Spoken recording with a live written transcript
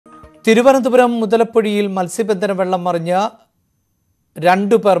തിരുവനന്തപുരം മുതലപ്പൊഴിയിൽ മത്സ്യബന്ധന വെള്ളം മറിഞ്ഞ്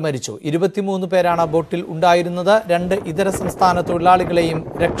 2 പേർ മരിച്ചു. 23 പേരാണ് ബോട്ടിൽ ഉണ്ടായിരുന്നത്. 2 ഇതര സംസ്ഥാന തൊഴിലാളികളെയും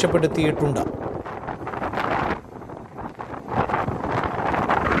രക്ഷപ്പെടുത്തിയിട്ടുണ്ട്.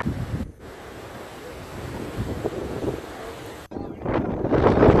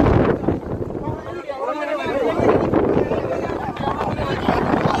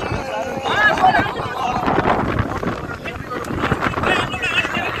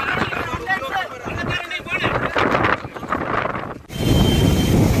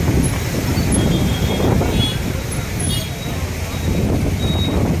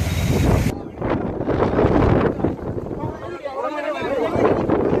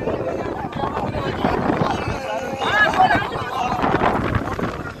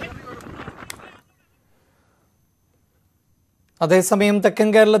 അതേസമയം തെക്കൻ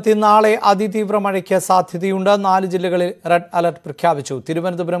കേരളത്തിൽ നാളെ അതിതീവ്ര മഴയ്ക്ക് സാധ്യതയുണ്ട്. 4 ജില്ലകളിൽ റെഡ് അലർട്ട് പ്രഖ്യാപിച്ചു.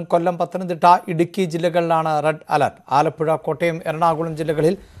 തിരുവനന്തപുരം, കൊല്ലം, പത്തനംതിട്ട, ഇടുക്കി ജില്ലകളിലാണ് റെഡ് അലർട്ട്. ആലപ്പുഴ, കോട്ടയം, എറണാകുളം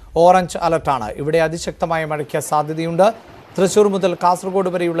ജില്ലകളിൽ ഓറഞ്ച് അലർട്ടാണ്. ഇവിടെ അതിശക്തമായ മഴയ്ക്ക് സാധ്യതയുണ്ട്. തൃശൂർ മുതൽ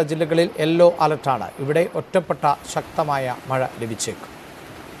കാസർഗോഡ് വരെയുള്ള ജില്ലകളിൽ യെല്ലോ അലർട്ടാണ്. ഇവിടെ ഒറ്റപ്പെട്ട ശക്തമായ മഴ ലഭിച്ചേക്കും.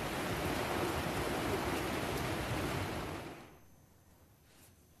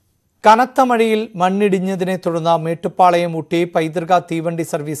 കനത്ത മഴയിൽ മണ്ണിടിഞ്ഞതിനെ തുടർന്ന് മേട്ടുപ്പാളയം ഊട്ടി പൈതൃക തീവണ്ടി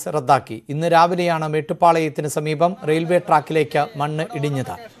സർവീസ് റദ്ദാക്കി. ഇന്ന് രാവിലെയാണ് മേട്ടുപ്പാളയത്തിന് സമീപം റെയിൽവേ ട്രാക്കിലേക്ക് മണ്ണ്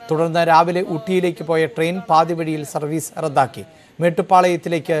ഇടിഞ്ഞത്. തുടർന്ന് രാവിലെ ഊട്ടിയിലേക്ക് പോയ ട്രെയിൻ പാതി വഴിയിൽ സർവീസ് റദ്ദാക്കി.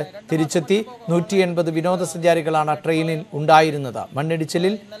 മേട്ടുപ്പാളയത്തിലേക്ക് തിരിച്ചെത്തി 180 വിനോദസഞ്ചാരികളാണ് ട്രെയിനിൽ ഉണ്ടായിരുന്നത്.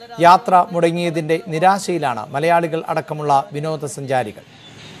 മണ്ണിടിച്ചിലിൽ യാത്ര മുടങ്ങിയതിന്റെ നിരാശയിലാണ് മലയാളികൾ അടക്കമുള്ള വിനോദസഞ്ചാരികൾ.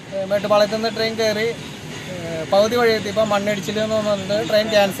 മേട്ടുപ്പാളയത്തിൽ നിന്ന് ട്രെയിൻ കയറി പകുതി വഴി എത്തിയപ്പോൾ മണ്ണിടിച്ചില്ലെന്ന് പറഞ്ഞിട്ട് ട്രെയിൻ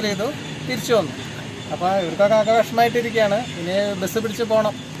ക്യാൻസൽ ചെയ്തു, തിരിച്ചു വന്നു. അപ്പോൾ ഇവർക്കൊക്കെ ആകെ വിഷമമായിട്ടിരിക്കുകയാണ്. ഇനി ബസ് പിടിച്ച്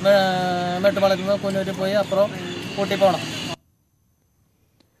പോകണം. മേട്ടുപ്പാളയത്തിൽ നിന്ന് കുന്നൂരിൽ പോയി അപ്പുറം ഊട്ടി പോകണം.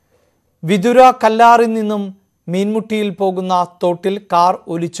 വിതുര കല്ലാറിൽ നിന്നും മീൻമുട്ടിയിൽ പോകുന്ന തോട്ടിൽ കാർ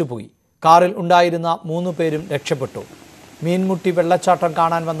ഒലിച്ചുപോയി. കാറിൽ ഉണ്ടായിരുന്ന 3 പേരും രക്ഷപ്പെട്ടു. മീൻമുട്ടി വെള്ളച്ചാട്ടം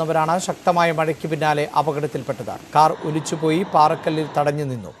കാണാൻ വന്നവരാണ് ശക്തമായ മഴയ്ക്ക് പിന്നാലെ അപകടത്തിൽപ്പെട്ടത്. കാർ ഒലിച്ചുപോയി പാറക്കല്ലിൽ തടഞ്ഞു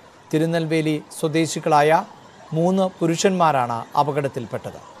നിന്നു. തിരുനെൽവേലി സ്വദേശികളായ 3 പുരുഷന്മാരാണ്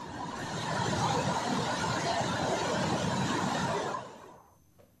അപകടത്തിൽപ്പെട്ടത്.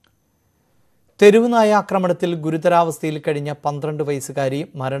 തെരുവുനായ ആക്രമണത്തിൽ ഗുരുതരാവസ്ഥയിൽ കഴിഞ്ഞ 12 വയസ്സുകാരി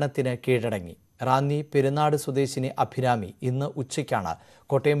മരണത്തിന് കീഴടങ്ങി. റാന്നി പെരുന്നാട് സ്വദേശിനി അഭിരാമി ഇന്ന് ഉച്ചയ്ക്കാണ്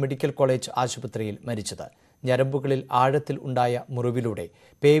കോട്ടയം മെഡിക്കൽ കോളേജ് ആശുപത്രിയിൽ മരിച്ചത്. ഞരമ്പുകളിൽ ആഴത്തിൽ ഉണ്ടായ മുറിവിലൂടെ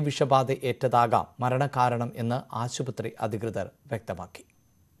പേവിഷബാധ ഏറ്റതാകാം മരണകാരണം എന്ന് ആശുപത്രി അധികൃതർ വ്യക്തമാക്കി.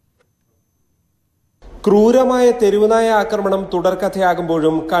 ക്രൂരമായ തെരുവുനായ ആക്രമണം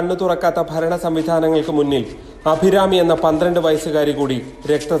തുടർക്കഥയാകുമ്പോഴും കണ്ണു തുറക്കാത്ത ഭരണ സംവിധാനങ്ങൾക്ക് മുന്നിൽ അഭിരാമി എന്ന 12 വയസ്സുകാരി കൂടി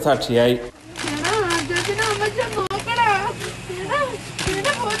രക്തസാക്ഷിയായി.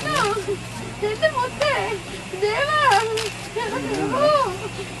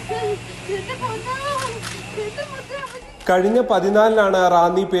 കഴിഞ്ഞ 14-നാണ്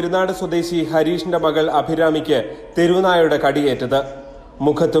റാന്നി പെരുന്നാട് സ്വദേശി ഹരീഷിന്റെ മകൾ അഭിരാമിക്ക് തെരുവുനായയുടെ കടിയേറ്റത്.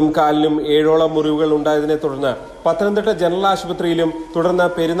 മുഖത്തും കാലിലും 7ഓളം മുറിവുകൾ ഉണ്ടായതിനെ തുടർന്ന് പത്തനംതിട്ട ജനറൽ ആശുപത്രിയിലും തുടർന്ന്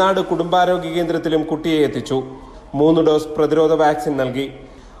പെരുന്നാട് കുടുംബാരോഗ്യ കേന്ദ്രത്തിലും കുട്ടിയെ എത്തിച്ചു. 3 ഡോസ് പ്രതിരോധ വാക്സിൻ നൽകി.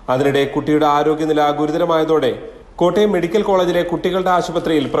 അതിനിടെ കുട്ടിയുടെ ആരോഗ്യനില ഗുരുതരമായതോടെ കോട്ടയം മെഡിക്കൽ കോളേജിലെ കുട്ടികളുടെ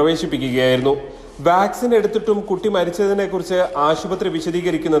ആശുപത്രിയിൽ പ്രവേശിപ്പിക്കുകയായിരുന്നു. വാക്സിൻ എടുത്തിട്ടും കുട്ടി മരിച്ചതിനെ കുറിച്ച് ആശുപത്രി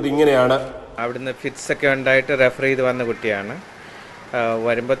വിശദീകരിക്കുന്നത് ഇങ്ങനെയാണ്. അവിടുന്ന് ഫിറ്റ്സ് ഒക്കെ ഉണ്ടായിട്ട് റെഫർ ചെയ്ത് വന്ന കുട്ടിയാണ്.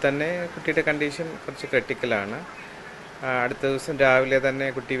 വരുമ്പോൾ തന്നെ കുട്ടിയുടെ കണ്ടീഷൻ കുറച്ച് ക്രിട്ടിക്കലാണ്. അടുത്ത ദിവസം രാവിലെ തന്നെ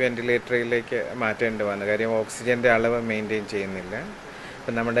കുട്ടി വെന്റിലേറ്ററിലേക്ക് മാറ്റേണ്ടി വന്നു. കാര്യം ഓക്സിജൻ്റെ അളവ് മെയിൻറ്റെയിൻ ചെയ്യുന്നില്ല.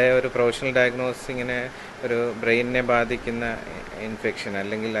 ഇപ്പം നമ്മുടെ ഒരു പ്രൊഫഷണൽ ഡയഗ്നോസിങ്ങിന് ഒരു ബ്രെയിനിനെ ബാധിക്കുന്ന ഇൻഫെക്ഷൻ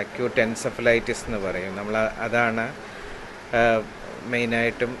അല്ലെങ്കിൽ അക്യൂട്ട് എൻസെഫലൈറ്റിസ് എന്ന് പറയും. അതാണ്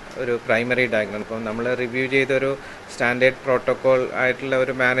മെയിനായിട്ടും ഒരു പ്രൈമറി ഡയഗ്നോസ്. അപ്പം നമ്മൾ റിവ്യൂ ചെയ്തൊരു സ്റ്റാൻഡേർഡ് പ്രോട്ടോകോൾ ആയിട്ടുള്ള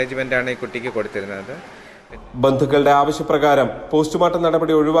ഒരു മാനേജ്മെൻറ്റാണ് ഈ കുട്ടിക്ക് കൊടുത്തിരുന്നത്. ബന്ധുക്കളുടെ ആവശ്യപ്രകാരം പോസ്റ്റ്മോർട്ടം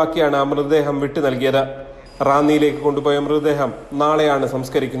നടപടി ഒഴിവാക്കിയാണ് മൃതദേഹം വിട്ടു നൽകിയത്. റാന്നിയിലേക്ക് കൊണ്ടുപോയ മൃതദേഹം നാളെയാണ്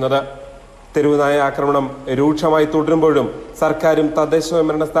സംസ്കരിക്കുന്നത്. തെരുവുനായ ആക്രമണം രൂക്ഷമായി തുടരുമ്പോഴും സർക്കാരും തദ്ദേശ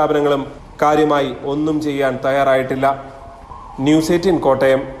സ്വയംഭരണ സ്ഥാപനങ്ങളും കാര്യമായി ഒന്നും ചെയ്യാൻ തയ്യാറായിട്ടില്ല. ന്യൂസ് 18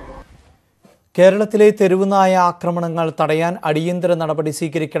 കോട്ടയം. കേരളത്തിലെ തെരുവുനായ ആക്രമണങ്ങൾ തടയാൻ അടിയന്തര നടപടി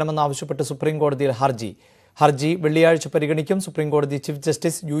സ്വീകരിക്കണമെന്നാവശ്യപ്പെട്ട് സുപ്രീംകോടതിയിൽ ഹർജി വെള്ളിയാഴ്ച പരിഗണിക്കും. സുപ്രീംകോടതി ചീഫ്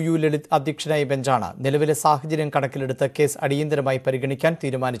ജസ്റ്റിസ് യു ലളിത് അധ്യക്ഷനായ ബെഞ്ചാണ് നിലവിലെ സാഹചര്യം കണക്കിലെടുത്ത് കേസ് അടിയന്തരമായി പരിഗണിക്കാൻ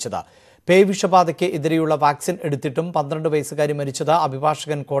തീരുമാനിച്ചത്. പേവിഷബാധയ്ക്ക് എതിരെയുള്ള വാക്സിൻ എടുത്തിട്ടും 12 വയസ്സുകാരി മരിച്ചത്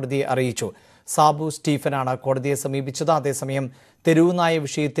അഭിഭാഷകൻ കോടതിയെ അറിയിച്ചു. സാബു സ്റ്റീഫനാണ് കോടതിയെ സമീപിച്ചത്. അതേസമയം തെരുവുനായ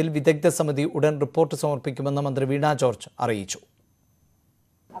വിഷയത്തിൽ വിദഗ്ധ സമിതി ഉടൻ റിപ്പോർട്ട് സമർപ്പിക്കുമെന്ന് മന്ത്രി വീണ ജോർജ് അറിയിച്ചു.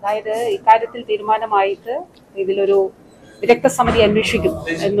 അതായത് ഇക്കാര്യത്തിൽ തീരുമാനമായിട്ട് ഇതിലൊരു വിദഗ്ധ സമിതി അന്വേഷിക്കും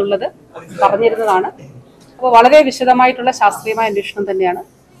എന്നുള്ളത് പറഞ്ഞിരുന്നതാണ്. അപ്പോൾ വളരെ വിശദമായിട്ടുള്ള ശാസ്ത്രീയമായ അന്വേഷണം തന്നെയാണ്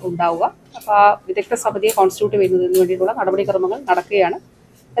ഉണ്ടാവുക. അപ്പോൾ ആ വിദഗ്ധ സമിതിയെ കോൺസ്റ്റിറ്റ്യൂട്ട് ചെയ്യുന്നതിന് വേണ്ടിയിട്ടുള്ള നടപടിക്രമങ്ങൾ നടക്കുകയാണ്.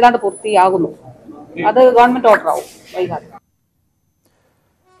 ഏതാണ്ട് പൂർത്തിയാകുന്നു. അത് ഗവൺമെന്റ് ഓർഡർ ആവും വൈകാതെ.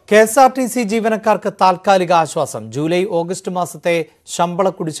 KSRTC ജീവനക്കാർക്ക് താൽക്കാലിക ആശ്വാസം. ജൂലൈ ഓഗസ്റ്റ് മാസത്തെ ശമ്പള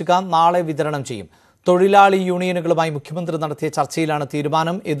കുടിശ്ശിക നാളെ വിതരണം ചെയ്യും. തൊഴിലാളി യൂണിയനുകളുമായി മുഖ്യമന്ത്രി നടത്തിയ ചർച്ചയിലാണ്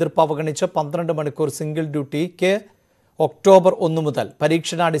തീരുമാനം. എതിർപ്പ് അവഗണിച്ച് 12 മണിക്കൂർ സിംഗിൾ ഡ്യൂട്ടിക്ക് ഒക്ടോബർ 1 മുതൽ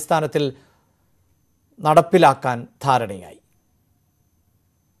പരീക്ഷണാടിസ്ഥാനത്തിൽ നടപ്പിലാക്കാൻ ധാരണയായി.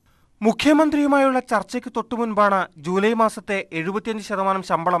 മുഖ്യമന്ത്രിയുമായുള്ള ചർച്ചയ്ക്ക് തൊട്ടുമുൻപാണ് ജൂലൈ മാസത്തെ 75%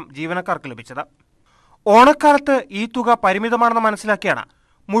 ശമ്പളം ജീവനക്കാർക്ക് ലഭിച്ചത്. ഓണക്കാലത്ത് ഈ തുക പരിമിതമാണെന്ന് മനസ്സിലാക്കിയാണ്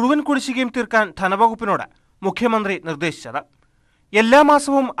മുഴുവൻ കുടിശ്ശികയും തീർക്കാൻ ധനവകുപ്പിനോട് മുഖ്യമന്ത്രി നിർദ്ദേശിച്ചത്. എല്ലാ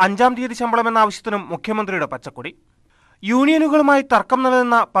മാസവും 5-ാം തീയതി ശമ്പളമെന്ന ആവശ്യത്തിനും മുഖ്യമന്ത്രിയുടെ പച്ചക്കൊടി. യൂണിയനുകളുമായി തർക്കം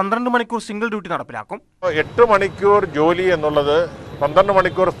നിലനിന്ന 12 മണിക്കൂർ സിംഗിൾ ഡ്യൂട്ടി നടപ്പിലാക്കും. 8 മണിക്കൂർ ജോലി എന്നുള്ളത് 12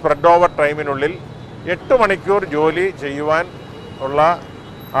 മണിക്കൂർ സ്പ്രെഡ് ഓവർ ടൈമിനുള്ളിൽ 8 മണിക്കൂർ ജോലി ചെയ്യുവാൻ ഉള്ള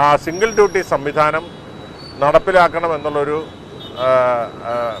ആ സിംഗിൾ ഡ്യൂട്ടി സംവിധാനം നടപ്പിലാക്കണം എന്നുള്ളൊരു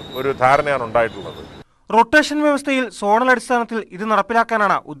ധാരണയാണ് ഉണ്ടായിട്ടുള്ളത്. റൊട്ടേഷൻ വ്യവസ്ഥയിൽ സോണൽ അടിസ്ഥാനത്തിൽ ഇത്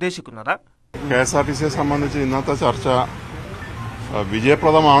നടപ്പിലാക്കാനാണ് ഉദ്ദേശിക്കുന്നത്. KSRTCയെ സംബന്ധിച്ച് ഇന്നത്തെ ചർച്ച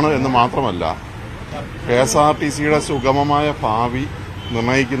വിജയപ്രദമാണ് എന്ന് മാത്രമല്ല, KSRTCയുടെ സുഗമമായ ഭാവി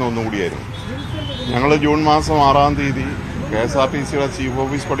നിർണ്ണയിക്കുന്ന ഒന്നുകൂടിയായിരുന്നു. ഞങ്ങൾ ജൂൺ മാസം 6-ാം തീയതി KSRTCയുടെ ചീഫ്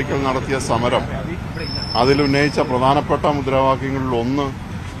ഓഫീസ് പടിക്കൽ നടത്തിയ സമരം, അതിലുന്നയിച്ച പ്രധാനപ്പെട്ട മുദ്രാവാക്യങ്ങളിൽ ഒന്ന്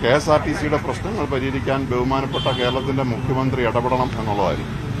KSRTCയുടെ പ്രശ്നങ്ങൾ പരിഹരിക്കാൻ ബഹുമാനപ്പെട്ട കേരളത്തിന്റെ മുഖ്യമന്ത്രി ഇടപെടണം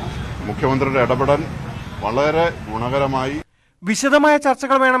എന്നുള്ളതായിരുന്നു. മുഖ്യമന്ത്രിയുടെ ഇടപെടൽ വളരെ ഗുണകരമായി. വിശദമായ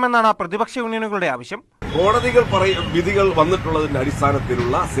ചർച്ചകൾ വേണമെന്നാണ് പ്രതിപക്ഷ യൂണിയനുകളുടെ ആവശ്യം. വിധികൾ വന്നിട്ടുള്ളതിന്റെ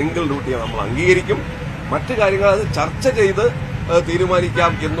അടിസ്ഥാനത്തിലുള്ള സിംഗിൾ ഡ്യൂട്ടിയെ നമ്മൾ അംഗീകരിക്കും. മറ്റു കാര്യങ്ങൾ അത് ചർച്ച ചെയ്ത്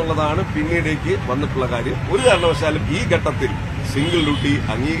തീരുമാനിക്കാം എന്നുള്ളതാണ് പിന്നീടേക്ക് വന്നിട്ടുള്ള കാര്യം. ഒരു കാരണവശാലും ഈ ഘട്ടത്തിൽ സിംഗിൾ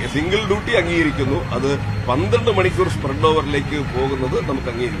ഡ്യൂട്ടി അംഗീകരിക്കുന്നു. അത് 12 മണിക്കൂർ സ്പ്രെഡ് ഓവറിലേക്ക് പോകുന്നത് നമുക്ക്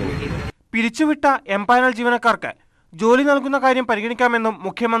അംഗീകരിക്കണം. പിരിച്ചുവിട്ട എംപാനൽ ജീവനക്കാർക്ക് ജോലി നൽകുന്ന കാര്യം പരിഗണിക്കാമെന്നും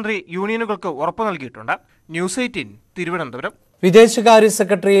മുഖ്യമന്ത്രി യൂണിയനുകൾക്ക് ഉറപ്പു നൽകിയിട്ടുണ്ട്. ന്യൂസ് 18 തിരുവനന്തപുരം. വിദേശകാര്യ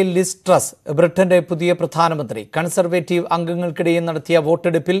സെക്രട്ടറി ലിസ് ട്രസ് ബ്രിട്ടന്റെ പുതിയ പ്രധാനമന്ത്രി. കൺസർവേറ്റീവ് അംഗങ്ങൾക്കിടയിൽ നടത്തിയ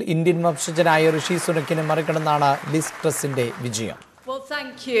വോട്ടെടുപ്പിൽ ഇന്ത്യൻ വംശജനായ ഋഷി സുനക്കിനെ മറികടന്നാണ് ലിസ് ട്രസിന്റെ വിജയം. Well,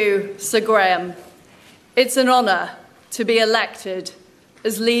 thank you, Sir Graham. It's an honour to be elected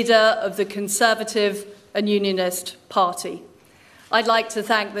as leader of the Conservative and Unionist Party. I'd like to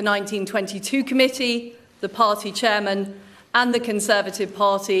thank the 1922 committee, the party chairman and the Conservative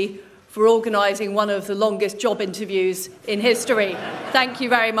Party for organising one of the longest job interviews in history. Thank you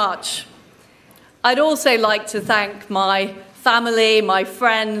very much. I'd also like to thank my family, my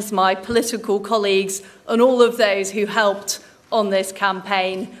friends, my political colleagues and all of those who helped on this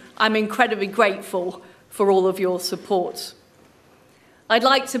campaign. I'm incredibly grateful for all of your support. I'd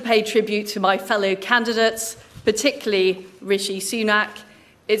like to pay tribute to my fellow candidates, particularly Rishi Sunak.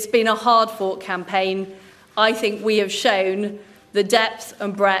 It's been a hard-fought campaign. I think we have shown the depth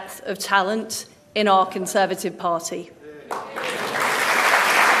and breadth of talent in our Conservative Party.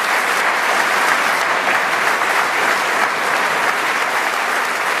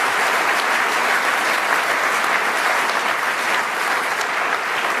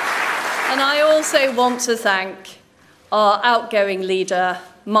 And I also want to thank our outgoing leader,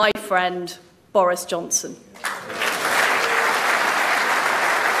 my friend, Boris Johnson.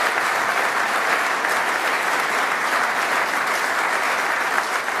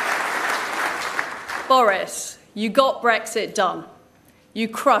 Boris, you got Brexit done. You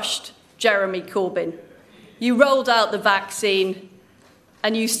crushed Jeremy Corbyn. You rolled out the vaccine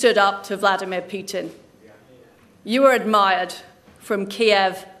and you stood up to Vladimir Putin. You were admired from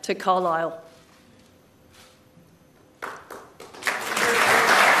Kiev to Carlisle.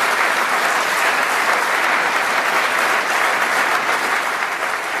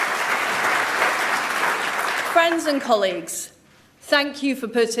 Friends and colleagues, thank you for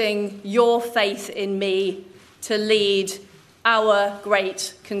putting your faith in me to lead our great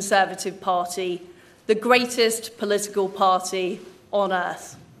Conservative Party, the greatest political party on earth.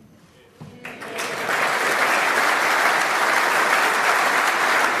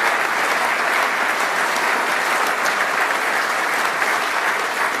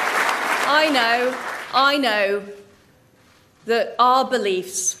 I know that our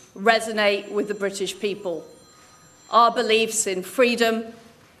beliefs resonate with the British people. Our beliefs in freedom,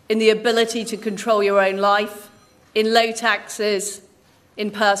 in the ability to control your own life, in low taxes,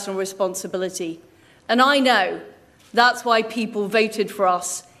 in personal responsibility. And I know that's why people voted for us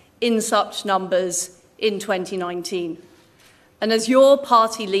in such numbers in 2019. And as your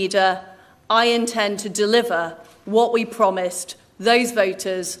party leader, I intend to deliver what we promised those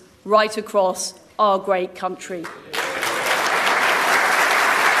voters right across our great country.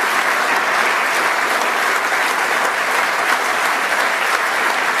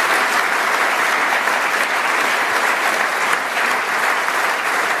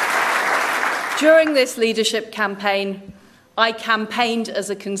 During this leadership campaign, I campaigned as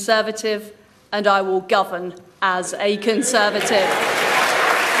a Conservative and I will govern as a Conservative.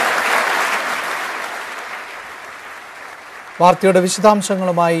 വാർത്തയുടെ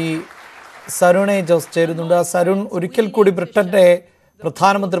വിശദാംശങ്ങളുമായി സരുണെ ജോസ് ചേരുന്നുണ്ട്. സരുൺ, ഒരിക്കൽ കൂടി ബ്രിട്ടന്റെ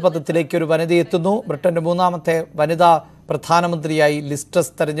പ്രധാനമന്ത്രി പദത്തിലേക്ക് ഒരു വനിത എത്തുന്നു. ബ്രിട്ടന്റെ മൂന്നാമത്തെ വനിതാ പ്രധാനമന്ത്രിയായി ലിസ്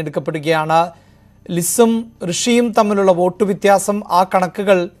ട്രസ് തെരഞ്ഞെടുക്കപ്പെടുകയാണ്. ലിസും ഋഷിയും തമ്മിലുള്ള വോട്ട് വ്യത്യാസം, ആ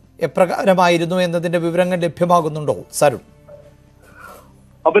കണക്കുകൾ എപ്രകാരമായിരുന്നു എന്നതിന്റെ വിവരങ്ങൾ ലഭ്യമാകുന്നുണ്ടോ സരുൺ?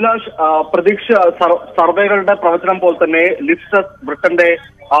 അഭിലാഷ്, പ്രതീക്ഷ സർവേകളുടെ പ്രവചനം പോലെ തന്നെ ലിസ് ട്രസ് ബ്രിട്ടന്റെ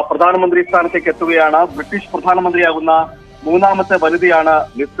പ്രധാനമന്ത്രി സ്ഥാനത്തേക്ക് എത്തുകയാണ്. ബ്രിട്ടീഷ് പ്രധാനമന്ത്രിയാകുന്ന മൂന്നാമത്തെ വനിതയാണ്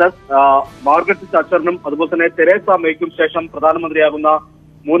ലിസ് ട്രസ്. മാർഗരറ്റ് താച്ചറിനും അതുപോലെ തന്നെ തെരേസ മേയ്ക്കും ശേഷം പ്രധാനമന്ത്രിയാകുന്ന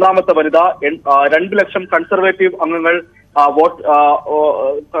മൂന്നാമത്തെ വനിത. 2 ലക്ഷം കൺസർവേറ്റീവ് അംഗങ്ങൾ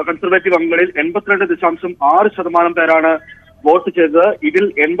കൺസർവേറ്റീവ് അംഗങ്ങളിൽ 82.6% പേരാണ് വോട്ട് ചെയ്തത്. ഇതിൽ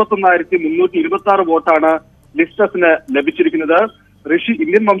 81,326 വോട്ടാണ് ലിസ് ട്രസിന് ലഭിച്ചിരിക്കുന്നത്.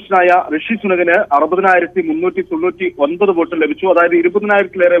 ഇന്ത്യൻ വംശനായ ഋഷി സുനകിന് 60,399 വോട്ട് ലഭിച്ചു. അതായത്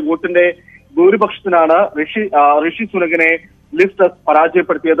 20,000-ലേറെ വോട്ടിന്റെ ഭൂരിപക്ഷത്തിനാണ് ഋഷി സുനകിനെ ലിസ് ട്രസ്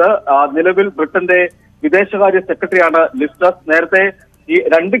പരാജയപ്പെടുത്തിയത്. നിലവിൽ ബ്രിട്ടന്റെ വിദേശകാര്യ സെക്രട്ടറിയാണ് ലിസ് ട്രസ്. നേരത്തെ ഈ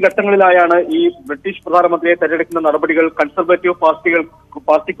 2 ഘട്ടങ്ങളിലായാണ് ഈ ബ്രിട്ടീഷ് പ്രധാനമന്ത്രിയെ തെരഞ്ഞെടുക്കുന്ന നടപടികൾ കൺസർവേറ്റീവ്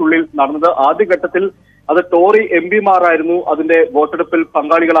പാർട്ടിക്കുള്ളിൽ നടന്നത്. ആദ്യഘട്ടത്തിൽ അത് ടോറി എംപിമാരായിരുന്നു അതിന്റെ വോട്ടെടുപ്പിൽ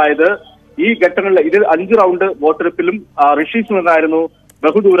പങ്കാളികളായത്. ഈ ഘട്ടങ്ങളിൽ ഇതിൽ 5 റൗണ്ട് വോട്ടെടുപ്പിലും ഋഷി സുനകായിരുന്നു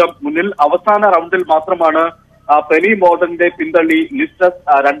ബഹുദൂരം മുന്നിൽ. അവസാന റൗണ്ടിൽ മാത്രമാണ് പെനി മോർഡന്റെ പിന്തള്ളി ലിസ് ട്രസ്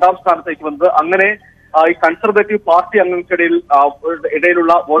 2ാം സ്ഥാനത്തേക്ക് വന്നത്. അങ്ങനെ ഈ കൺസർവേറ്റീവ് പാർട്ടി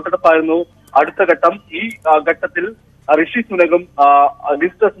അംഗങ്ങൾക്കിടയിലുള്ള വോട്ടെടുപ്പായിരുന്നു അടുത്ത ഘട്ടം. ഈ ഘട്ടത്തിൽ ഋഷി സുനകും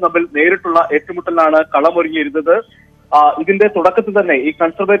ലിസ് ട്രസും തമ്മിൽ നേരിട്ടുള്ള ഏറ്റുമുട്ടലിനാണ് കളമൊരുങ്ങിയിരുന്നത്. ഇതിന്റെ തുടക്കത്തിൽ തന്നെ ഈ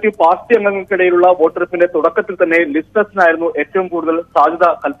കൺസർവേറ്റീവ് പാർട്ടി അംഗങ്ങൾക്കിടയിലുള്ള വോട്ടെടുപ്പിന്റെ തുടക്കത്തിൽ തന്നെ ലിസ് ട്രസിനായിരുന്നു ഏറ്റവും കൂടുതൽ സാധ്യത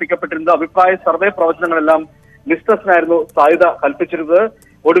കൽപ്പിക്കപ്പെട്ടിരുന്നത്. അഭിപ്രായ സർവേ പ്രവചനങ്ങളെല്ലാം ലിസ് ട്രസിനായിരുന്നു സാധ്യത കൽപ്പിച്ചിരുന്നത്.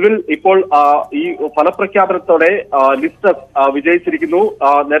 ഒടുവിൽ ഇപ്പോൾ ഈ ഫലപ്രഖ്യാപനത്തോടെ ലിസ് ട്രസ് വിജയിച്ചിരിക്കുന്നു.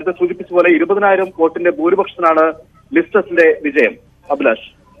 നേരത്തെ സൂചിപ്പിച്ച പോലെ 20,000 വോട്ടിന്റെ ഭൂരിപക്ഷത്തിനാണ് ലിസ് ട്രസിന്റെ വിജയം. അഭിലാഷ്,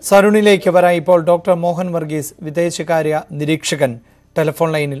 സരുണിലേക്ക് വരാൻ ഇപ്പോൾ ഡോക്ടർ മോഹൻ വർഗീസ്, വിദേശകാര്യ നിരീക്ഷകൻ, ടെലിഫോൺ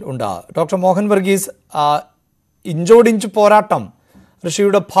ലൈനിൽ ഉണ്ട്. ഡോക്ടർ മോഹൻ വർഗീസ്, ഇഞ്ചോടിഞ്ച് പോരാട്ടം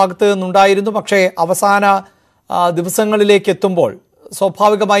ഋഷിയുടെ ഭാഗത്ത് നിന്നുണ്ടായിരുന്നു. പക്ഷേ അവസാന ദിവസങ്ങളിലേക്ക് എത്തുമ്പോൾ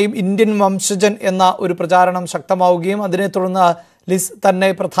സ്വാഭാവികമായും ഇന്ത്യൻ വംശജൻ എന്ന ഒരു പ്രചാരണം ശക്തമാവുകയും അതിനെ തുടർന്ന് ലിസ് തന്നെ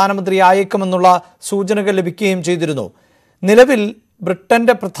പ്രധാനമന്ത്രിയായേക്കുമെന്നുള്ള സൂചനകൾ ലഭിക്കുകയും ചെയ്തിരുന്നു. നിലവിൽ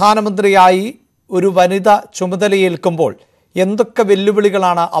ബ്രിട്ടന്റെ പ്രധാനമന്ത്രിയായി ഒരു വനിത ചുമതലയേൽക്കുമ്പോൾ എന്തൊക്കെ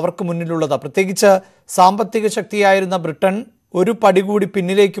വെല്ലുവിളികളാണ് അവർക്ക് മുന്നിലുള്ളത്? പ്രത്യേകിച്ച് സാമ്പത്തിക ശക്തിയായിരുന്ന ബ്രിട്ടൻ ഒരു പടി കൂടി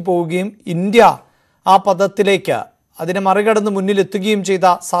പിന്നിലേക്ക് പോവുകയും ഇന്ത്യ ആ പദത്തിലേക്ക് അതിനെ മറികടന്ന് മുന്നിലെത്തുകയും ചെയ്ത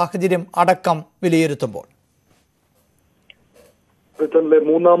സാഹചര്യം അടക്കം വിലയിരുത്തുമ്പോൾ ബ്രിട്ടനിലെ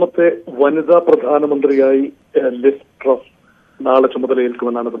മൂന്നാമത്തെ വനിതാ പ്രധാനമന്ത്രിയായി ലിസ് ട്രസ് നാളെ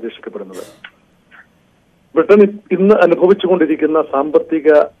ചുമതലയേൽക്കുമെന്നാണ് പ്രതീക്ഷിക്കപ്പെടുന്നത്. ബ്രിട്ടൻ ഇന്ന് അനുഭവിച്ചുകൊണ്ടിരിക്കുന്ന സാമ്പത്തിക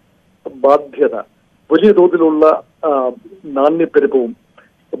ബാധ്യത, വലിയ തോതിലുള്ള നാണ്യപ്പെരുപ്പവും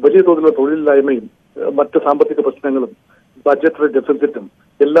വലിയ തോതിലുള്ള തൊഴിലില്ലായ്മയും മറ്റ് സാമ്പത്തിക പ്രശ്നങ്ങളും ബഡ്ജറ്ററി ഡെഫിസിറ്റും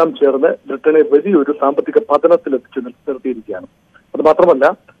എല്ലാം ചേർന്ന് ബ്രിട്ടനെ വലിയൊരു സാമ്പത്തിക പതനത്തിലെത്തിച്ചു നിർത്തിയിരിക്കുകയാണ്. അത് മാത്രമല്ല,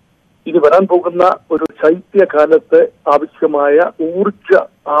 ഇനി വരാൻ പോകുന്ന ഒരു ശൈത്യകാലത്ത് ആവശ്യമായ ഊർജ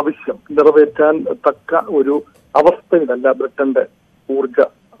ആവശ്യം നിറവേറ്റാൻ തക്ക ഒരു അവസ്ഥയിലല്ല ബ്രിട്ടന്റെ ഊർജ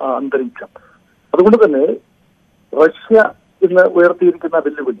അന്തരീക്ഷം. അതുകൊണ്ട് തന്നെ റഷ്യ ഇന്ന് ഉയർത്തിയിരിക്കുന്ന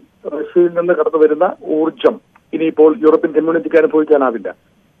വെല്ലുവിളി, റഷ്യയിൽ നിന്ന് കടന്നു വരുന്ന ഊർജം ഇനിയിപ്പോൾ യൂറോപ്യൻ കമ്മ്യൂണിറ്റിക്ക് അനുഭവിക്കാനാവില്ല.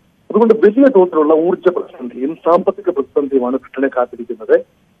 അതുകൊണ്ട് വലിയ തോതിലുള്ള ഊർജ്ജ പ്രതിസന്ധിയും സാമ്പത്തിക പ്രതിസന്ധിയുമാണ് ബ്രിട്ടനെ കാത്തിരിക്കുന്നത്.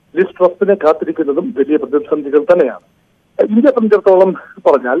 ലിസ് ട്രസിനെ കാത്തിരിക്കുന്നതും വലിയ പ്രതിസന്ധികൾ തന്നെയാണ്. ഇന്ത്യയെ സംബന്ധിച്ചിടത്തോളം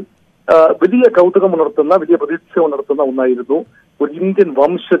പറഞ്ഞാൽ വലിയ കൗതുകം ഉണർത്തുന്ന, വലിയ പ്രതീക്ഷ ഉണർത്തുന്ന ഒന്നായിരുന്നു ഒരു ഇന്ത്യൻ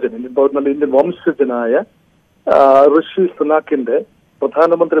വംശജനായ ഋഷി സുനാക്കിന്റെ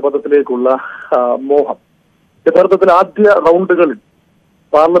പ്രധാനമന്ത്രി പദത്തിലേക്കുള്ള മോഹം. യഥാർത്ഥത്തിൽ ആദ്യ റൗണ്ടുകളിൽ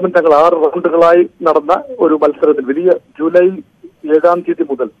പാർലമെന്റ് അംഗങ്ങൾ 6 റൗണ്ടുകളായി നടന്ന ഒരു മത്സരത്തിൽ ജൂലൈ 7-ാം തീയതി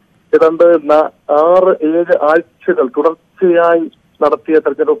മുതൽ ഏതാണ്ട് 6-7 ആഴ്ചകൾ തുടർച്ചയായി നടത്തിയ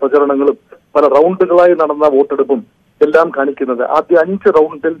തെരഞ്ഞെടുപ്പ് പ്രചരണങ്ങളും പല റൗണ്ടുകളായി നടന്ന വോട്ടെടുപ്പും എല്ലാം കാണിക്കുന്നത് ആദ്യ 5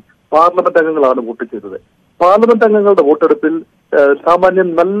 റൗണ്ടിൽ പാർലമെന്റ് അംഗങ്ങളാണ് വോട്ട് ചെയ്തത്. പാർലമെന്റ് അംഗങ്ങളുടെ വോട്ടെടുപ്പിൽ സാമാന്യം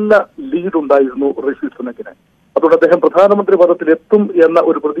നല്ല ലീഡ് ഉണ്ടായിരുന്നു ഋഷി സുനക്കിന്. അതുകൊണ്ട് അദ്ദേഹം പ്രധാനമന്ത്രി പദത്തിൽ എത്തും എന്ന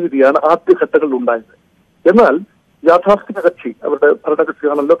ഒരു പ്രതീതിയാണ് ആദ്യഘട്ടങ്ങളിൽ ഉണ്ടായത്. എന്നാൽ യാഥാസ്ഥിക കക്ഷി, അവരുടെ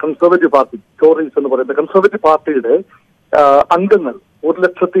ഭരണകക്ഷിയാണല്ലോ കൺസർവേറ്റീവ് പാർട്ടി, ടോറീസ് എന്ന് പറയുന്നത്. കൺസർവേറ്റീവ് പാർട്ടിയുടെ അംഗങ്ങൾ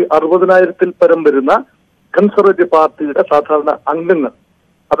 1,60,000-ൽ പരം വരുന്ന കൺസർവേറ്റീവ് പാർട്ടിയുടെ സാധാരണ അംഗങ്ങൾ,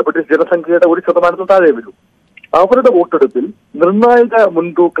 അത് ബ്രിട്ടീഷ് ജനസംഖ്യയുടെ 1% താഴെ വരും. അവരുടെ വോട്ടെടുപ്പിൽ നിർണായക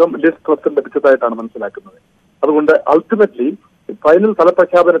മുൻതൂക്കം ലിസ് ട്രസിന് ലഭിച്ചതായിട്ടാണ് മനസ്സിലാക്കുന്നത്. അതുകൊണ്ട് അൾട്ടിമേറ്റ്ലി ഫൈനൽ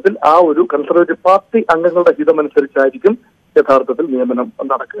ഫലപ്രഖ്യാപനത്തിൽ ആ ഒരു കൺസർവേറ്റീവ് പാർട്ടി അംഗങ്ങളുടെ ഹിതമനുസരിച്ചായിരിക്കും യഥാർത്ഥത്തിൽ നിയമനം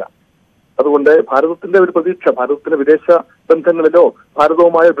നടക്കുക. അതുകൊണ്ട് ഭാരതത്തിന്റെ ഒരു പ്രതീക്ഷ, ഭാരതത്തിന്റെ വിദേശ ബന്ധങ്ങളിലോ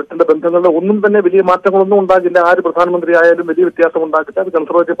ഭാരതവുമായ ബ്രിട്ടന്റെ ബന്ധങ്ങളിലോ ഒന്നും തന്നെ വലിയ മാറ്റങ്ങളൊന്നും ഉണ്ടാകില്ല. ആര് പ്രധാനമന്ത്രി ആയാലും വലിയ വ്യത്യാസം ഉണ്ടാക്കില്ല. അത്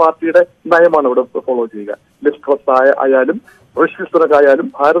കൺസർവേറ്റീവ് പാർട്ടിയുടെ നയമാണ് ഇവിടെ ഫോളോ ചെയ്യുക. ലിസ് ട്രസ് ആയാലും ഋഷി സുനക് ആയാലും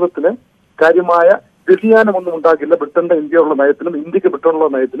ഭാരതത്തിന് കാര്യമായ വ്യതിയാനമൊന്നും ഉണ്ടാകില്ല. ബ്രിട്ടന്റെ ഇന്ത്യയുള്ള നയത്തിലും ഇന്ത്യക്ക് ബ്രിട്ടനുള്ള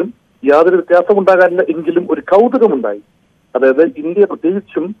നയത്തിലും യാതൊരു വ്യത്യാസം ഉണ്ടാകാനില്ല. എങ്കിലും ഒരു കൗതുകമുണ്ടായി. അതായത് ഇന്ത്യ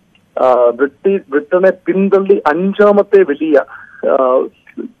പ്രത്യേകിച്ചും ബ്രിട്ടനെ പിന്തള്ളി അഞ്ചാമത്തെ വലിയ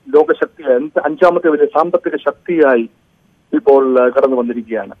ലോകശക്തിയായി, അഞ്ചാമത്തെ വലിയ സാമ്പത്തിക ശക്തിയായി ഇപ്പോൾ കടന്നു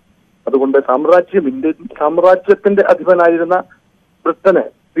വന്നിരിക്കുകയാണ്. അതുകൊണ്ട് ഇന്ത്യൻ സാമ്രാജ്യത്തിന്റെ അധിപനായിരുന്ന ബ്രിട്ടനെ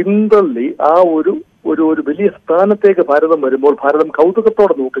പിന്തള്ളി ആ ഒരു വലിയ സ്ഥാനത്തേക്ക് ഭാരതം വരുമ്പോൾ ഭാരതം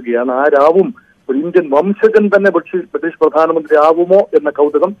കൗതുകത്തോടെ നോക്കുകയാണ്. ആരാവും ഒരു ഇന്ത്യൻ വംശജൻ തന്നെ ബ്രിട്ടീഷ് പ്രധാനമന്ത്രി ആവുമോ എന്ന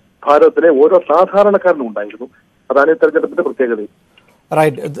കൗതുകം ഭാരതത്തിലെ ഓരോ സാധാരണക്കാരനും ഉണ്ടായിരുന്നു. അതാണ് ഈ തെരഞ്ഞെടുപ്പിന്റെ പ്രത്യേകത.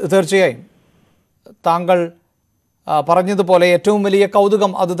 റൈറ്റ്, തീർച്ചയായും താങ്കൾ പറഞ്ഞതുപോലെ ഏറ്റവും വലിയ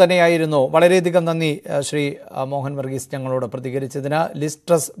കൗതുകം അതുതന്നെയായിരുന്നു. വളരെയധികം നന്ദി ശ്രീ മോഹൻ വർഗീസ് ഞങ്ങളോട് പ്രതികരിച്ചതിന്. ലിസ്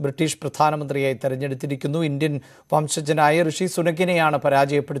ട്രസ് ബ്രിട്ടീഷ് പ്രധാനമന്ത്രിയായി തെരഞ്ഞെടുത്തിരിക്കുന്നു. ഇന്ത്യൻ വംശജനായ ഋഷി സുനക്കിനെയാണ്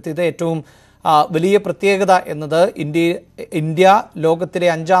പരാജയപ്പെടുത്തിയത്. ഏറ്റവും വലിയ പ്രത്യേകത എന്നത് ഇന്ത്യ ലോകത്തിലെ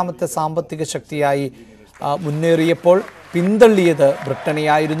അഞ്ചാമത്തെ സാമ്പത്തിക ശക്തിയായി മുന്നേറിയപ്പോൾ പിന്തള്ളിയത്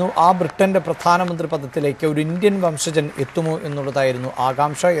ബ്രിട്ടനെയായിരുന്നു. ആ ബ്രിട്ടന്റെ പ്രധാനമന്ത്രി പദത്തിലേക്ക് ഒരു ഇന്ത്യൻ വംശജൻ എത്തുമോ എന്നുള്ളതായിരുന്നു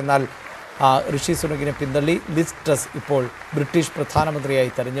ആകാംക്ഷ. എന്നാൽ ഋഷി സുനകിനെ പിന്തള്ളി ലിസ് ട്രസ് ഇപ്പോൾ ബ്രിട്ടീഷ് പ്രധാനമന്ത്രിയായി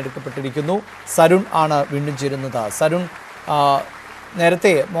തെരഞ്ഞെടുക്കപ്പെട്ടിരിക്കുന്നു. സരുൺ ആണ് വീണ്ടും ചേരുന്നത്. സരുൺ,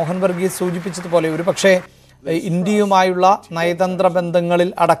 നേരത്തെ മോഹൻ വർഗീസ് സൂചിപ്പിച്ചതുപോലെ ഒരുപക്ഷെ ഇന്ത്യയുമായുള്ള നയതന്ത്ര ബന്ധങ്ങളിൽ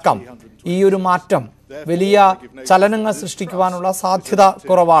അടക്കം ഈ ഒരു മാറ്റം വലിയ ചലനങ്ങൾ സൃഷ്ടിക്കുവാനുള്ള സാധ്യത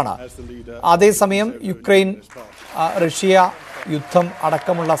കുറവാണ്. അതേസമയം യുക്രൈൻ റഷ്യ യുദ്ധം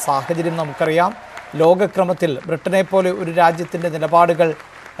അടക്കമുള്ള സാഹചര്യം നമുക്കറിയാം. ലോകക്രമത്തിൽ ബ്രിട്ടനെ പോലെ ഒരു രാജ്യത്തിൻ്റെ നിലപാടുകൾ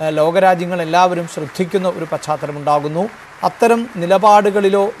ലോകരാജ്യങ്ങൾ എല്ലാവരും ശ്രദ്ധിക്കുന്ന ഒരു പശ്ചാത്തലമുണ്ടാകുന്നു. അത്തരം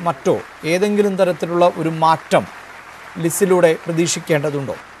നിലപാടുകളിലോ മറ്റോ ഏതെങ്കിലും തരത്തിലുള്ള ഒരു മാറ്റം ലിസിലൂടെ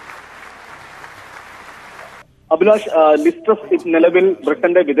പ്രതീക്ഷിക്കേണ്ടതുണ്ടോ? അഭിലാഷ്, ലിസ് ട്രസ് നിലവിൽ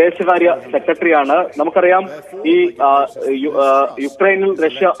ബ്രിട്ടന്റെ വിദേശകാര്യ സെക്രട്ടറിയാണ്. നമുക്കറിയാം ഈ യുക്രൈനിൽ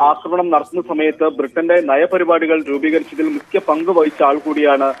റഷ്യ ആക്രമണം നടത്തുന്ന സമയത്ത് ബ്രിട്ടന്റെ നയപരിപാടികൾ രൂപീകരിച്ചതിൽ മുഖ്യ പങ്ക് വഹിച്ച ആൾ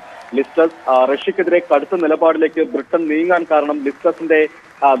കൂടിയാണ് ലിസ് ട്രസ്. റഷ്യക്കെതിരെ കടുത്ത നിലപാടിലേക്ക് ബ്രിട്ടൻ നീങ്ങാൻ കാരണം ലിസ് ട്രസിന്റെ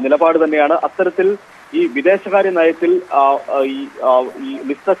നിലപാട് തന്നെയാണ്. അത്തരത്തിൽ ഈ വിദേശകാര്യ നയത്തിൽ ഈ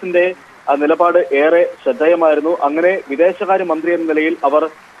ലിസ് ട്രസിന്റെ നിലപാട് ഏറെ ശ്രദ്ധേയമായിരുന്നു. അങ്ങനെ വിദേശകാര്യ മന്ത്രി എന്ന നിലയിൽ അവർ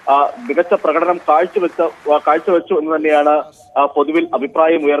മികച്ച പ്രകടനം കാഴ്ചവെച്ചു എന്ന് തന്നെയാണ് പൊതുവിൽ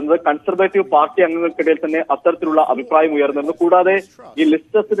അഭിപ്രായം ഉയർന്നത്. കൺസർവേറ്റീവ് പാർട്ടി അംഗങ്ങൾക്കിടയിൽ തന്നെ അത്തരത്തിലുള്ള അഭിപ്രായം ഉയർന്നിരുന്നു. കൂടാതെ ഈ ലിസ്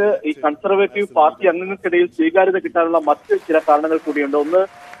ട്രസിന് ഈ കൺസർവേറ്റീവ് പാർട്ടി അംഗങ്ങൾക്കിടയിൽ സ്വീകാര്യത കിട്ടാനുള്ള മറ്റ് ചില കാരണങ്ങൾ കൂടിയുണ്ട്. ഒന്ന്,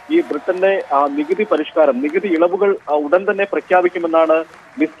 ഈ ബ്രിട്ടന്റെ നികുതി പരിഷ്കാരം, നികുതി ഇളവുകൾ ഉടൻ തന്നെ പ്രഖ്യാപിക്കുമെന്നാണ്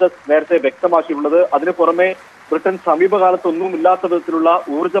ലിസ് ട്രസ് നേരത്തെ വ്യക്തമാക്കിയിട്ടുള്ളത്. അതിനു പുറമെ ബ്രിട്ടൻ സമീപകാലത്തൊന്നും ഇല്ലാത്ത വിധത്തിലുള്ള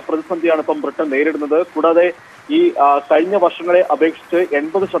ഊർജ്ജ പ്രതിസന്ധിയാണ് ഇപ്പം ബ്രിട്ടൻ നേരിടുന്നത്. കൂടാതെ ഈ കഴിഞ്ഞ വർഷങ്ങളെ അപേക്ഷിച്ച്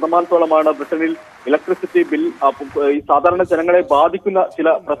 80% ബ്രിട്ടനിൽ ഇലക്ട്രിസിറ്റി ബിൽ, ഈ സാധാരണ ജനങ്ങളെ ബാധിക്കുന്ന ചില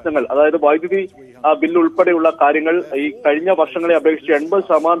പ്രശ്നങ്ങൾ, അതായത് വൈദ്യുതി ബിൽ ഉൾപ്പെടെയുള്ള കാര്യങ്ങൾ ഈ കഴിഞ്ഞ വർഷങ്ങളെ അപേക്ഷിച്ച്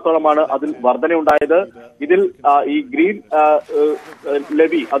 80% അതിൽ വർധനയുണ്ടായത്. ഇതിൽ ഈ ഗ്രീൻ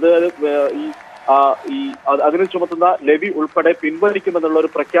ലെവി, അതായത് അതിന് ചുമത്തുന്ന ലെവി ഉൾപ്പെടെ പിൻവലിക്കുമെന്നുള്ള ഒരു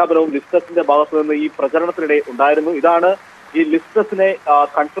പ്രഖ്യാപനവും ലിസ് ട്രസിന്റെ ഭാഗത്തു നിന്ന് ഈ പ്രചരണത്തിനിടെ ഉണ്ടായിരുന്നു. ഇതാണ് ഈ ലിസ് ട്രസിനെ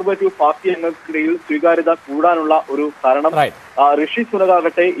കൺസർവേറ്റീവ് പാർട്ടി അംഗങ്ങൾക്കിടയിൽ സ്വീകാര്യത കൂടാനുള്ള ഒരു കാരണം. ഋഷി സുനക്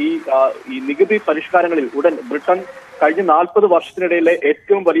ആകട്ടെ ഈ നികുതി പരിഷ്കാരങ്ങളിൽ ഉടൻ ബ്രിട്ടൻ കഴിഞ്ഞ 40 വർഷത്തിനിടയിലെ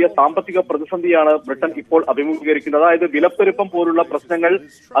ഏറ്റവും വലിയ സാമ്പത്തിക പ്രതിസന്ധിയാണ് ബ്രിട്ടൻ ഇപ്പോൾ അഭിമുഖീകരിക്കുന്നത്. അതായത് വിലപ്പെരുപ്പം പോലുള്ള പ്രശ്നങ്ങൾ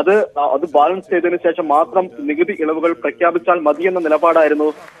അത് ബാലൻസ് ചെയ്തതിനു ശേഷം മാത്രം നികുതി ഇളവുകൾ പ്രഖ്യാപിച്ചാൽ മതിയെന്ന നിലപാടായിരുന്നു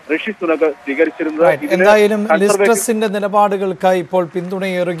ഋഷി സുനക് സ്വീകരിച്ചിരുന്നത്. എന്തായാലും ലിസ് ട്രസിന്റെ നിലപാടുകൾക്ക് ഇപ്പോൾ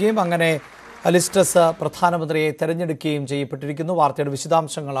പിന്തുണയേറുകയും അങ്ങനെ ലിസ് ട്രസ് പ്രധാനമന്ത്രിയെ തെരഞ്ഞെടുക്കുകയും ചെയ്യപ്പെട്ടിരിക്കുന്നു. വാർത്തയുടെ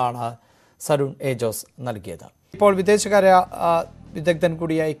വിശദാംശങ്ങളാണ് സരുൺ എ ജോസ് നൽകിയത്. ഇപ്പോൾ വിദേശകാര്യ വിദഗ്ധൻ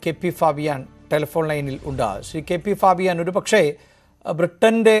കൂടിയായി കെ പി ഫാബിയാൻ ടെലിഫോൺ ലൈനിൽ ഉണ്ട്. ശ്രീ കെ പി ഫാബിയാൻ, ഒരു പക്ഷേ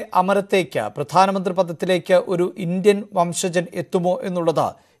ബ്രിട്ടന്റെ അമരത്തേക്ക്, പ്രധാനമന്ത്രി പദത്തിലേക്ക് ഒരു ഇന്ത്യൻ വംശജൻ എത്തുമോ എന്നുള്ളത്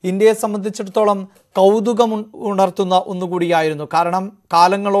ഇന്ത്യയെ സംബന്ധിച്ചിടത്തോളം കൗതുകം ഉണർത്തുന്ന ഒന്നുകൂടിയായിരുന്നു. കാരണം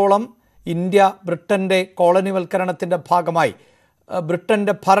കാലങ്ങളോളം ഇന്ത്യ ബ്രിട്ടന്റെ കോളനിവൽക്കരണത്തിൻ്റെ ഭാഗമായി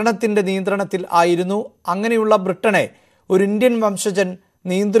ബ്രിട്ടന്റെ ഭരണത്തിൻ്റെ നിയന്ത്രണത്തിൽ ആയിരുന്നു. അങ്ങനെയുള്ള ബ്രിട്ടനെ ഒരു ഇന്ത്യൻ വംശജൻ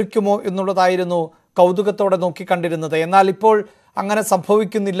നിയന്ത്രിക്കുമോ എന്നുള്ളതായിരുന്നു കൗതുകത്തോടെ നോക്കിക്കണ്ടിരുന്നത്. എന്നാൽ ഇപ്പോൾ അങ്ങനെ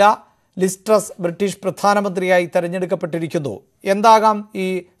സംഭവിക്കുന്നില്ല. ലിസ് ട്രസ് ബ്രിട്ടീഷ് പ്രധാനമന്ത്രിയായി തെരഞ്ഞെടുക്കപ്പെട്ടിരിക്കുന്നു. എന്താകാം ഈ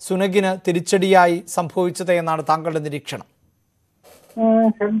സുനകിന് തിരിച്ചടിയായി സംഭവിച്ചത് എന്നാണ് താങ്കളുടെ നിരീക്ഷണം?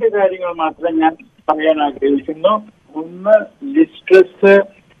 രണ്ട് കാര്യങ്ങൾ മാത്രം ഞാൻ പറയാൻ ആഗ്രഹിക്കുന്നു. ഒന്ന്, ലിസ് ട്രസ്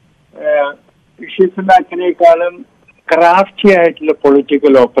ഋഷി സുനാക്കിനേക്കാളും ക്രാഫ്റ്റി ആയിട്ടുള്ള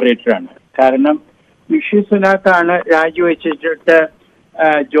പൊളിറ്റിക്കൽ ഓപ്പറേറ്ററാണ്. കാരണം ഋഷി സുനാക്കാണ് രാജിവെച്ചിട്ട്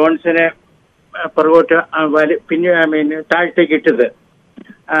ജോൺസനെ പുറകോട്ട് താഴത്തേക്ക് ഇട്ടത്.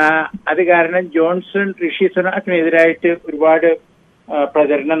 അത് കാരണം ജോൺസൺ ഋഷി സുനാക്കിനെതിരായിട്ട് ഒരുപാട്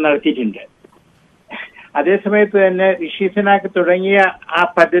പ്രചരണം നടത്തിയിട്ടുണ്ട്. അതേസമയത്ത് തന്നെ ഋഷി സുനാക്ക് തുടങ്ങിയ ആ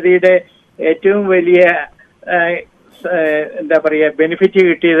പദ്ധതിയുടെ ഏറ്റവും വലിയ ബെനിഫിറ്റ്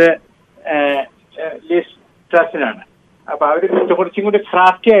കിട്ടിയത് ലിസ് ട്രസിനാണ്. അപ്പൊ അവർ കുറച്ചും കൂടി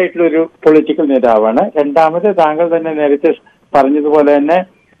ക്രാഫ്റ്റി ആയിട്ടുള്ള ഒരു പൊളിറ്റിക്കൽ നേതാവാണ്. രണ്ടാമത്, താങ്കൾ തന്നെ നേരത്തെ പറഞ്ഞതുപോലെ തന്നെ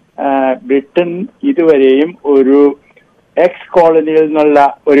ബ്രിട്ടൻ ഇതുവരെയും ഒരു എക്സ് കോളനിയിൽ നിന്നുള്ള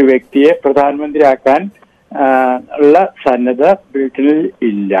ഒരു വ്യക്തിയെ പ്രധാനമന്ത്രിയാക്കാൻ ഉള്ള സന്നദ്ധ ബ്രിട്ടനിൽ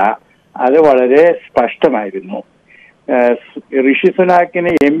ഇല്ല. അത് വളരെ സ്പഷ്ടമായിരുന്നു. ഋഷി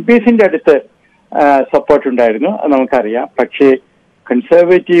സുനാക്കിന് MPസിന്റെ അടുത്ത് സപ്പോർട്ട് ഉണ്ടായിരുന്നു, അത് നമുക്കറിയാം. പക്ഷേ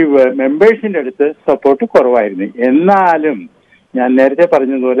കൺസർവേറ്റീവ് മെമ്പേഴ്സിന്റെ അടുത്ത് സപ്പോർട്ട് കുറവായിരുന്നു. എന്നാലും ഞാൻ നേരത്തെ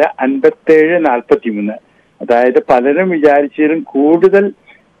പറഞ്ഞതുപോലെ 57-43, അതായത് പലരും വിചാരിച്ചതിലും കൂടുതൽ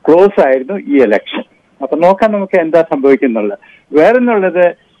ക്ലോസ് ആയിരുന്നു ഈ ഇലക്ഷൻ. അപ്പൊ നോക്കാം നമുക്ക് എന്താ സംഭവിക്കുന്നുള്ളത്. വേറെന്നുള്ളത്,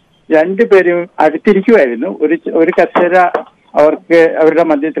 രണ്ടുപേരും അടുത്തിരിക്കുമായിരുന്നു. ഒരു കസേര അവരുടെ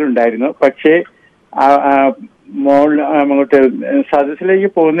മധ്യത്തിലുണ്ടായിരുന്നു. പക്ഷേ അങ്ങോട്ട് സദസ്സിലേക്ക്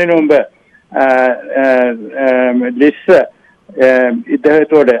പോകുന്നതിന് മുമ്പ് ലിസ്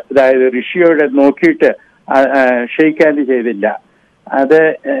ഇദ്ദേഹത്തോട്, അതായത് ഋഷിയോട് നോക്കിയിട്ട് ഷെയ്ക്ക് ഹാൻഡ് ചെയ്തില്ല. അത്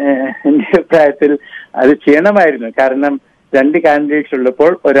എന്റെ അഭിപ്രായത്തിൽ അത് ചെയ്യണമായിരുന്നു. കാരണം രണ്ട് കാൻഡിഡേറ്റ്സ്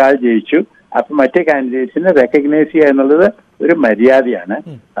ഉള്ളപ്പോൾ ഒരാൾ ജയിച്ചു, അപ്പൊ മറ്റേ കാൻഡിഡേറ്റ്സിനെ റെക്കഗ്നൈസ് ചെയ്യുക എന്നുള്ളത് ഒരു മര്യാദയാണ്.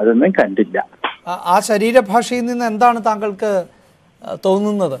 അതൊന്നും കണ്ടില്ല. ആ ശരീരഭാഷയിൽ നിന്ന് എന്താണ് താങ്കൾക്ക്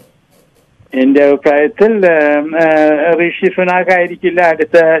തോന്നുന്നത്? എന്റെ അഭിപ്രായത്തിൽ ഋഷി സുനാക് ആയിരിക്കില്ല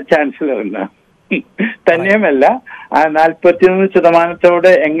അടുത്ത ചാൻസലർ എന്ന്. തന്നെയുമല്ല, ആ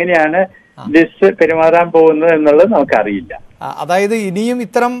 41% എങ്ങനെയാണ് ലിസ്റ്റ് പെരുമാറാൻ പോകുന്നത് എന്നുള്ളത് നമുക്കറിയില്ല. അതായത് ഇനിയും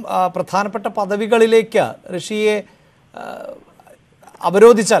ഇത്തരം പ്രധാനപ്പെട്ട പദവികളിലേക്ക് ഋഷിയെ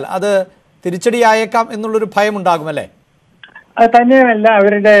അവരോധിച്ചാൽ അത് തിരിച്ചടിയായേക്കാം എന്നുള്ളൊരു ഭയം ഉണ്ടാകുമല്ലേ? അത് തന്നെയുമല്ല,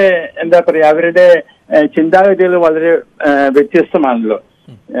 അവരുടെ അവരുടെ ചിന്താഗതികൾ വളരെ വ്യത്യസ്തമാണല്ലോ.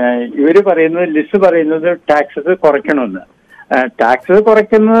 ഇവര് പറയുന്നത്, ലിസ്റ്റ് പറയുന്നത് ടാക്സസ് കുറയ്ക്കണമെന്ന്. ടാക്സസ്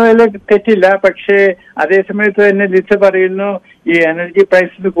കുറയ്ക്കുന്നതിൽ തെറ്റില്ല. പക്ഷേ അതേസമയത്ത് തന്നെ ലിസ്റ്റ് പറയുന്നു ഈ എനർജി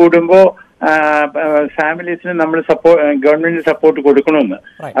പ്രൈസസ് കൂടുമ്പോൾ ഫാമിലീസിന് നമ്മൾ ഗവൺമെന്റിന് സപ്പോർട്ട് കൊടുക്കണമെന്ന്.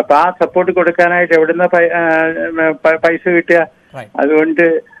 അപ്പൊ ആ സപ്പോർട്ട് കൊടുക്കാനായിട്ട് എവിടുന്ന പൈസ കിട്ടുക? അതുകൊണ്ട്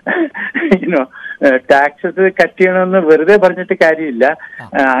ടാക്സസ് കട്ട് ചെയ്യണമെന്ന് വെറുതെ പറഞ്ഞിട്ട് കാര്യമില്ല.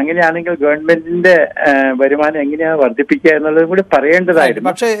 അങ്ങനെയാണെങ്കിൽ ഗവൺമെന്റിന്റെ വരുമാനം എങ്ങനെയാണ് വർദ്ധിപ്പിക്കുക എന്നുള്ളതും കൂടി പറയേണ്ടതായിരുന്നു.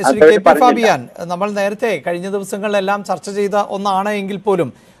 പക്ഷേ ശ്രീ കെ ഫാബിയാൻ, നമ്മൾ നേരത്തെ കഴിഞ്ഞ ദിവസങ്ങളിലെല്ലാം ചർച്ച ചെയ്ത ഒന്നാണ് എങ്കിൽ പോലും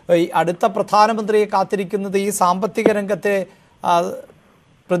ഈ അടുത്ത പ്രധാനമന്ത്രിയെ കാത്തിരിക്കുന്നത് ഈ സാമ്പത്തിക രംഗത്തെ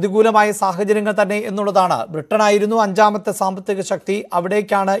പ്രതികൂലമായ സാഹചര്യങ്ങൾ തന്നെ എന്നുള്ളതാണ്. ബ്രിട്ടനായിരുന്നു 5ാമത്തെ സാമ്പത്തിക ശക്തി,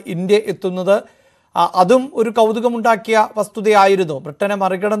 അവിടേക്കാണ് ഇന്ത്യ എത്തുന്നത്. അതും ഒരു കൗതുകമുണ്ടാക്കിയ വസ്തുതയായിരുന്നു. ബ്രിട്ടനെ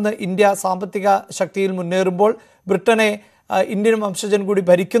മറികടന്ന് ഇന്ത്യ സാമ്പത്തിക ശക്തിയിൽ മുന്നേറുമ്പോൾ ബ്രിട്ടനെ ഇന്ത്യൻ വംശജൻ കൂടി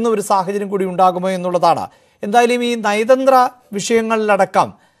ഭരിക്കുന്ന ഒരു സാഹചര്യം കൂടി ഉണ്ടാകുമോ എന്നുള്ളതാണ്. എന്തായാലും ഈ നയതന്ത്ര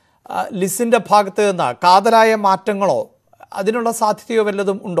വിഷയങ്ങളിലടക്കം ലിസിന്റെ ഭാഗത്ത് നിന്ന് കാതലായ മാറ്റങ്ങളോ അതിനുള്ള സാധ്യതയോ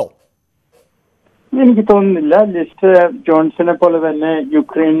വല്ലതും ഉണ്ടോ? എനിക്ക് തോന്നുന്നില്ല. ലിസ്റ്റ് ജോൺസനെ പോലെ തന്നെ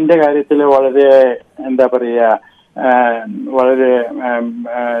യുക്രൈനിന്റെ കാര്യത്തിൽ വളരെ വളരെ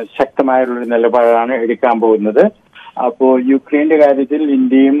ശക്തമായുള്ളൊരു നിലപാടാണ് എടുക്കാൻ പോകുന്നത്. അപ്പോൾ യുക്രൈന്റെ കാര്യത്തിൽ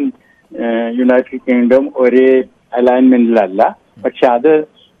ഇന്ത്യയും യുണൈറ്റഡ് കിങ്ഡം ഒരേ അലൈൻമെന്റിലല്ല. പക്ഷെ അത്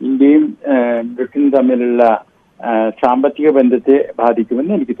ഇന്ത്യയും ബ്രിട്ടനും തമ്മിലുള്ള സാമ്പത്തിക ബന്ധത്തെ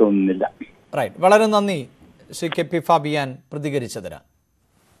ബാധിക്കുമെന്ന് എനിക്ക് തോന്നുന്നില്ല. വളരെ നന്ദി ശ്രീ കെ പി ഫാബിയാൻ പ്രതികരിച്ചതിന്.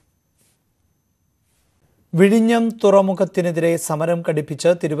 വിഴിഞ്ഞം തുറമുഖത്തിനെതിരെ സമരം ഘടിപ്പിച്ച്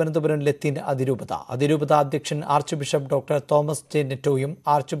തിരുവനന്തപുരം ലത്തീൻ അതിരൂപത അധ്യക്ഷൻ arch bishop doctor Thomas J നെറ്റോയും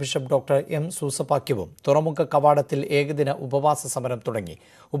arch bishop doctor M സൂസപാക്യവും തുറമുഖ കവാടത്തിൽ ഏകദിന ഉപവാസ സമരം തുടങ്ങി.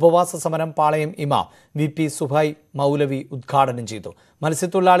 ഉപവാസ സമരം പാളയം ഇമാം VP സുഹൈബ് മൗലവി ഉദ്ഘാടനം ചെയ്തു.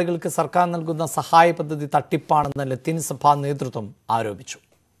 മത്സ്യത്തൊഴിലാളികൾക്ക് സർക്കാർ നൽകുന്ന സഹായ പദ്ധതി തട്ടിപ്പാണെന്ന് ലത്തീൻ സഭാ നേതൃത്വം ആരോപിച്ചു.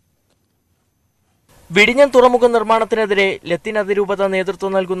 വിഴിഞ്ഞം തുറമുഖ നിർമ്മാണത്തിനെതിരെ ലത്തീൻ അതിരൂപത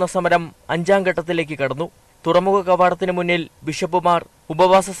നേതൃത്വം നൽകുന്ന സമരം 5ാം ഘട്ടത്തിലേക്ക് കടന്നു. തുറമുഖ കവാടത്തിന് മുന്നിൽ ബിഷപ്പുമാർ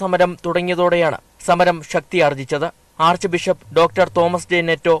ഉപവാസ സമരം തുടങ്ങിയതോടെയാണ് സമരം ശക്തിയാർജിച്ചത്. Arch bishop doctor Thomas J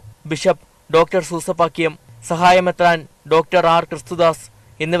നെറ്റോ, bishop doctor Soosa Pakiam, സഹായമെത്രാൻ doctor R Christudas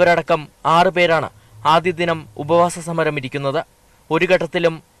എന്നിവരടക്കം 6 പേരാണ് ആദ്യ ദിനം ഉപവാസ സമരം ഇരിക്കുന്നത്. ഒരു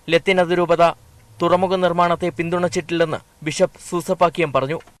ഘട്ടത്തിലും ലത്തീൻ അതിരൂപത തുറമുഖ നിർമ്മാണത്തെ പിന്തുണച്ചിട്ടില്ലെന്ന് ബിഷപ്പ് സൂസപ്പാക്കിയം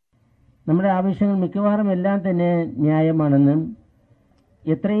പറഞ്ഞു. നമ്മുടെ ആവശ്യങ്ങൾ മിക്കവാറും എല്ലാം തന്നെ ന്യായമാണെന്നും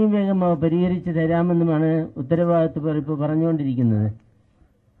എത്രയും വേഗം പരിഹരിച്ച് തരാമെന്നുമാണ് ഉത്തരവാദിത്വം ഇപ്പോൾ പറഞ്ഞുകൊണ്ടിരിക്കുന്നത്.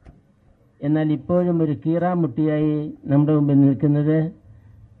 എന്നാൽ ഇപ്പോഴും ഒരു കീറാമുട്ടിയായി നമ്മുടെ മുമ്പിൽ നിൽക്കുന്നത്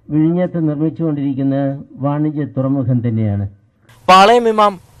വിഴിഞ്ഞത്ത് നിർമ്മിച്ചുകൊണ്ടിരിക്കുന്ന വാണിജ്യ തുറമുഖം തന്നെയാണ്. പാളയം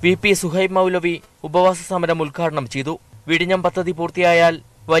ഇമാം VP സുഹൈബ് മൗലവി ഉപവാസ സമരം ഉദ്ഘാടനം ചെയ്തു. വിഴിഞ്ഞം പദ്ധതി പൂർത്തിയായാൽ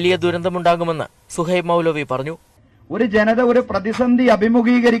വലിയ ദുരന്തമുണ്ടാകുമെന്ന് സുഹൈബ് മൗലവി പറഞ്ഞു. ഒരു ജനത ഒരു പ്രതിസന്ധി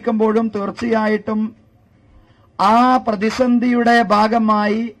അഭിമുഖീകരിക്കുമ്പോഴും തീർച്ചയായിട്ടും ആ പ്രതിസന്ധിയുടെ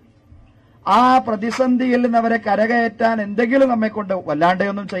ഭാഗമായി ആ പ്രതിസന്ധിയിൽ നിന്ന് അവരെ കരകയറ്റാൻ എന്തെങ്കിലും നമ്മെ കൊണ്ട്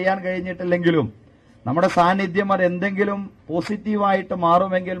വല്ലാണ്ടൊന്നും ചെയ്യാൻ കഴിഞ്ഞിട്ടില്ലെങ്കിലും നമ്മുടെ സാന്നിധ്യം അത് എന്തെങ്കിലും പോസിറ്റീവായിട്ട്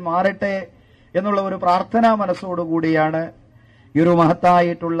മാറുമെങ്കിൽ മാറട്ടെ എന്നുള്ള ഒരു പ്രാർത്ഥനാ മനസ്സോടുകൂടിയാണ് ഈ ഒരു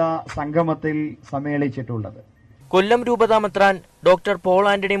മഹത്തായിട്ടുള്ള സംഗമത്തിൽ സമ്മേളിച്ചിട്ടുള്ളത്. കൊല്ലം രൂപതാമെത്രാൻ ഡോക്ടർ പോൾ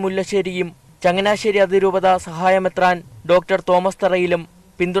ആന്റണി മുല്ലശ്ശേരിയും ചങ്ങനാശ്ശേരി അതിരൂപത സഹായമെത്രാൻ ഡോക്ടർ തോമസ് തറയിലും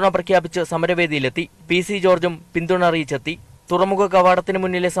പിന്തുണ പ്രഖ്യാപിച്ച് സമരവേദിയിലെത്തി. PC ജോർജും പിന്തുണ അറിയിച്ചെത്തി. തുറമുഖ കവാടത്തിന്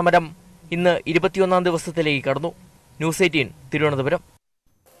മുന്നിലെ സമരം ഇന്ന് 21ാം ദിവസത്തിലേക്ക് കടന്നു. ന്യൂസ് 18 തിരുവനന്തപുരം.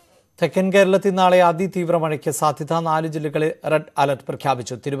 തെക്കൻ കേരളത്തിൽ നാളെ അതിതീവ്ര മഴയ്ക്ക് സാധ്യത. 4 ജില്ലകളിൽ റെഡ് അലർട്ട്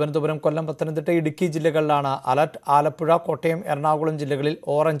പ്രഖ്യാപിച്ചു. തിരുവനന്തപുരം, കൊല്ലം, പത്തനംതിട്ട, ഇടുക്കി ജില്ലകളിലാണ് അലർട്ട്. ആലപ്പുഴ, കോട്ടയം, എറണാകുളം ജില്ലകളിൽ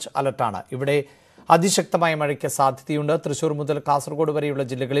ഓറഞ്ച് അലർട്ടാണ്. ഇവിടെ അതിശക്തമായ മഴയ്ക്ക് സാധ്യതയുണ്ട്. തൃശൂർ മുതൽ കാസർഗോഡ് വരെയുള്ള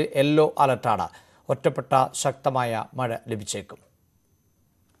ജില്ലകളിൽ യെല്ലോ അലർട്ടാണ്. ഒറ്റപ്പെട്ട ശക്തമായ മഴ ലഭിച്ചേക്കും.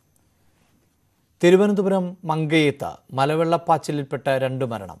 തിരുവനന്തപുരം മങ്കയത്ത് മലവെള്ളപ്പാച്ചിലിൽപ്പെട്ട 2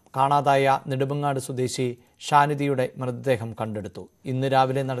 മരണം. കാണാതായ നെടുമങ്ങാട് സ്വദേശി ഷാനിദിയുടെ മൃതദേഹം കണ്ടെടുത്തു. ഇന്ന്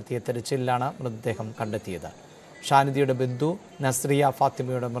രാവിലെ നടത്തിയ തെരച്ചിലിലാണ് മൃതദേഹം കണ്ടെത്തിയത്. ഷാനിദിയുടെ ബന്ധു നസ്രിയ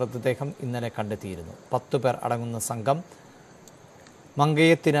ഫാത്തിമയുടെ മൃതദേഹം ഇന്നലെ കണ്ടെത്തിയിരുന്നു. 10 പേർ അടങ്ങുന്ന സംഘം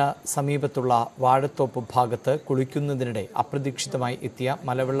മങ്കയത്തിന് സമീപത്തുള്ള വാഴത്തോപ്പ് ഭാഗത്ത് കുളിക്കുന്നതിനിടെ അപ്രതീക്ഷിതമായി എത്തിയ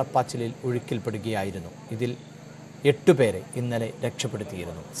മലവെള്ളപ്പാച്ചിലിൽ ഒഴുക്കിൽപ്പെടുകയായിരുന്നു. ഇതിൽ 8 പേരെ ഇന്നലെ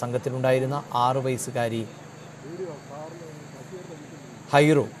രക്ഷപ്പെടുത്തിയിരുന്നു. സംഘത്തിലുണ്ടായിരുന്ന 6 വയസ്സുകാരി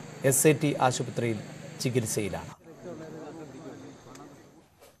ഹൈറു SAT ആശുപത്രിയിൽ ചികിത്സയിലാണ്.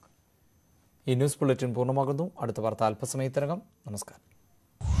 ഈ ന്യൂസ് ബുള്ളറ്റിൻ പൂർണ്ണമാകുന്നു. അടുത്ത വാർത്ത അല്പസമയത്തിനകം. നമസ്കാരം.